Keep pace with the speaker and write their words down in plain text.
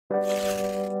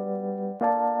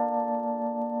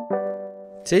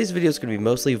Today's video is going to be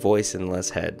mostly voice and less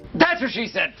head. That's what she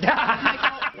said!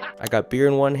 I got beer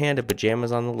in one hand and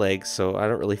pajamas on the legs, so I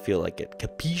don't really feel like it.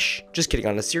 Capiche? Just kidding.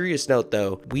 On a serious note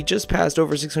though, we just passed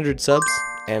over 600 subs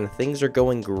and things are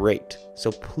going great.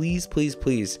 So please, please,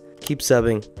 please keep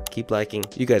subbing, keep liking.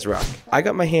 You guys rock. I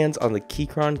got my hands on the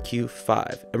Keychron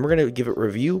Q5 and we're going to give it a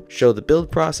review, show the build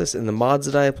process and the mods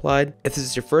that I applied. If this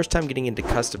is your first time getting into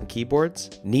custom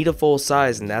keyboards, need a full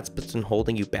size and that's what's been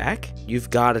holding you back,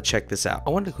 you've got to check this out. I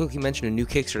wanted to quickly mention a new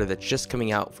Kickstarter that's just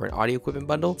coming out for an audio equipment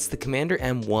bundle. It's the Commander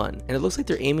M1 and it looks like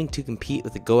they're aiming to compete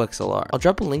with the Go XLR. I'll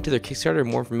drop a link to their Kickstarter and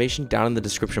more information down in the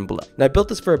description below. Now I built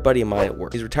this for a buddy of mine at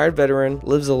work. He's a retired veteran,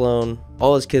 lives alone,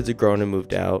 all his kids are grown and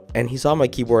moved out, and he saw my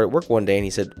keyboard at work one day and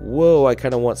he said, whoa, I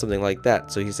kind of want something like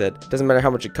that. So he said, doesn't matter how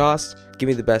much it costs, give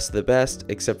me the best of the best,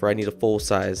 except for I need a full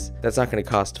size that's not going to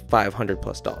cost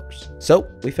 $500+. So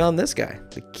we found this guy,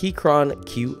 the Keychron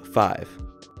Q5.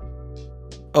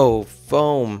 Oh,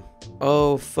 foam.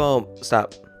 Oh, foam.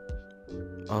 Stop.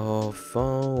 Oh,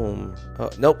 foam. Oh,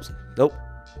 nope. Nope.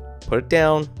 Put it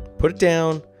down. Put it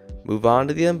down. Move on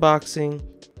to the unboxing.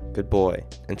 Good boy.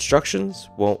 Instructions,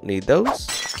 won't need those.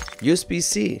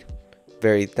 USB-C.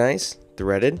 Very nice.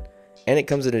 Threaded. And it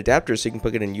comes in adapters so you can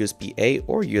plug it in USB-A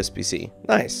or USB-C.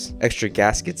 Nice. Extra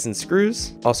gaskets and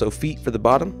screws. Also feet for the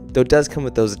bottom, though it does come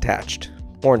with those attached.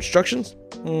 More instructions,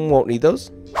 won't need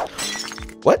those.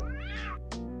 What?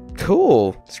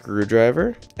 Cool.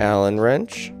 Screwdriver, Allen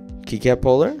wrench, keycap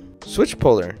puller, switch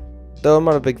puller, though I'm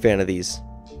not a big fan of these.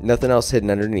 Nothing else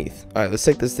hidden underneath. Alright, let's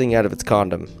take this thing out of its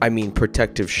condom. I mean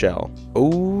protective shell.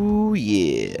 Oh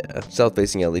yeah.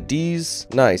 South-facing LEDs.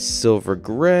 Nice silver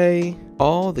gray.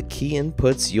 All the key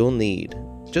inputs you'll need.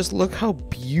 Just look how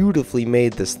beautifully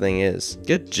made this thing is.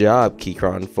 Good job,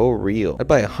 Keychron, for real. I'd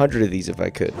buy 100 of these if I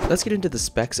could. Let's get into the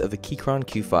specs of the Keychron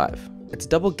Q5. It's a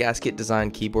double gasket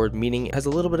design keyboard, meaning it has a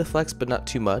little bit of flex but not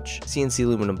too much. CNC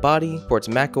aluminum body, supports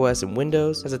macOS and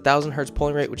Windows, has a 1000 Hz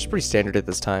polling rate, which is pretty standard at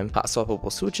this time. Hot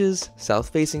swappable switches, south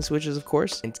facing switches of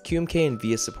course, and it's QMK and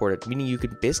VIA supported, meaning you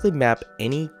could basically map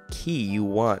any key you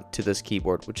want to this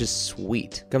keyboard, which is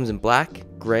sweet. Comes in black,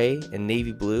 gray, and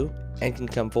navy blue, and can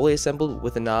come fully assembled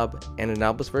with a knob and a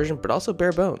knobless version, but also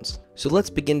bare bones. So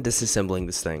let's begin disassembling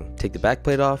this thing. Take the back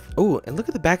plate off. Oh, and look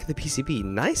at the back of the PCB.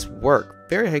 Nice work.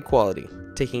 Very high quality.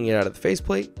 Taking it out of the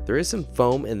faceplate, there is some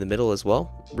foam in the middle as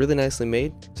well. Really nicely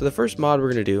made. So the first mod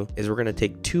we're going to do is we're going to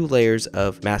take 2 layers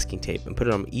of masking tape and put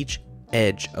it on each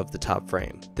edge of the top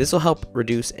frame. This will help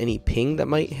reduce any ping that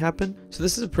might happen. So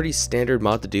this is a pretty standard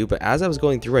mod to do, but as I was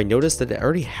going through, I noticed that it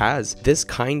already has this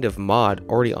kind of mod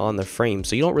already on the frame,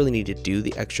 so you don't really need to do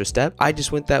the extra step. I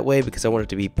just went that way because I want it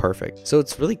to be perfect. So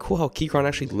it's really cool how Keychron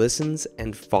actually listens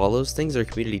and follows things their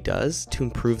community does to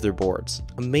improve their boards.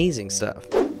 Amazing stuff.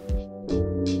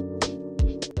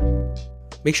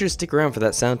 Make sure to stick around for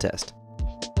that sound test.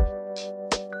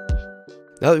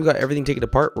 Now that we've got everything taken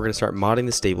apart, we're going to start modding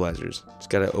the stabilizers. Just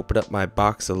got to open up my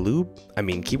box of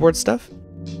keyboard stuff.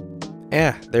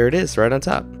 Yeah, there it is, right on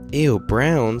top. Ew,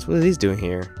 browns, what are these doing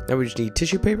here? Now we just need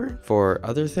tissue paper for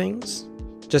other things.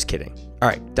 Just kidding.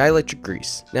 Alright, dielectric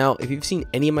grease. Now, if you've seen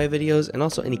any of my videos and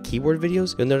also any keyboard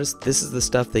videos, you'll notice this is the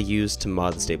stuff they use to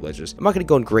mod the stabilizers. I'm not going to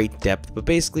go in great depth, but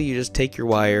basically you just take your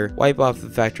wire, wipe off the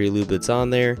factory lube that's on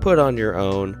there, put on your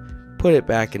own, put it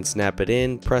back and snap it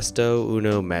in, presto,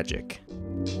 uno, magic.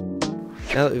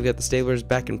 Now that we've got the stabilizers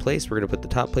back in place, we're going to put the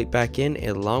top plate back in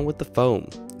along with the foam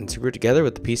and screw it together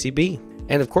with the PCB.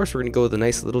 And of course, we're going to go with a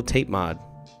nice little tape mod.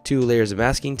 2 layers of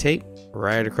masking tape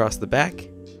right across the back.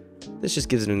 This just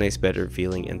gives it a nice better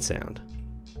feeling and sound.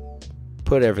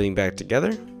 Put everything back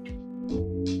together.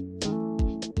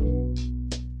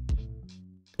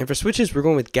 And for switches, we're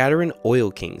going with Gaterin Oil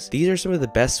Kings. These are some of the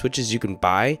best switches you can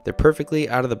buy. They're perfectly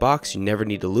out of the box. You never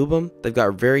need to lube them. They've got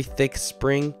a very thick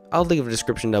spring. I'll leave a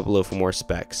description down below for more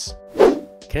specs.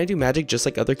 Can I do magic just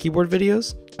like other keyboard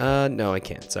videos? No, I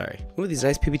can't. Sorry. With these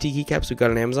nice PBT keycaps we got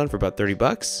on Amazon for about 30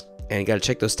 bucks. And you got to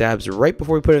check those stabs right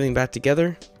before we put everything back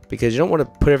together, because you don't want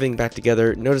to put everything back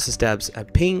together, notice the stabs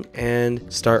at ping,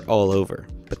 and start all over.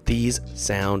 But these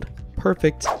sound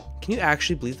perfect. Can you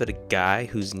actually believe that a guy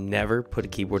who's never put a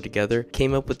keyboard together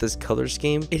came up with this color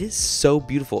scheme? It is so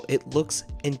beautiful. It looks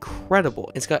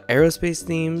incredible. It's got aerospace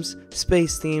themes,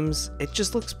 space themes. It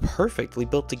just looks perfectly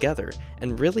built together.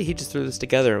 And really, he just threw this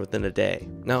together within a day.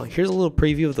 Now, here's a little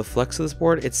preview of the flex of this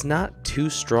board. It's not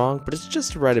too strong, but it's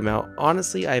just the right amount.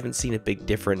 Honestly, I haven't seen a big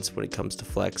difference when it comes to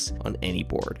flex on any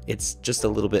board. It's just a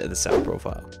little bit of the sound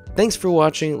profile. Thanks for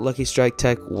watching Lucky Strike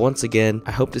Tech once again.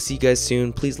 I hope to see you guys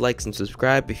soon. Please like and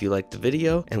subscribe if you like liked the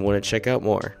video and want to check out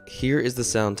more. Here is the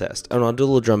sound test. Oh no, I'll do a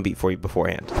little drum beat for you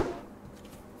beforehand. Is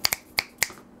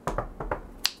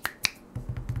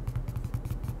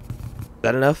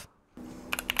that enough?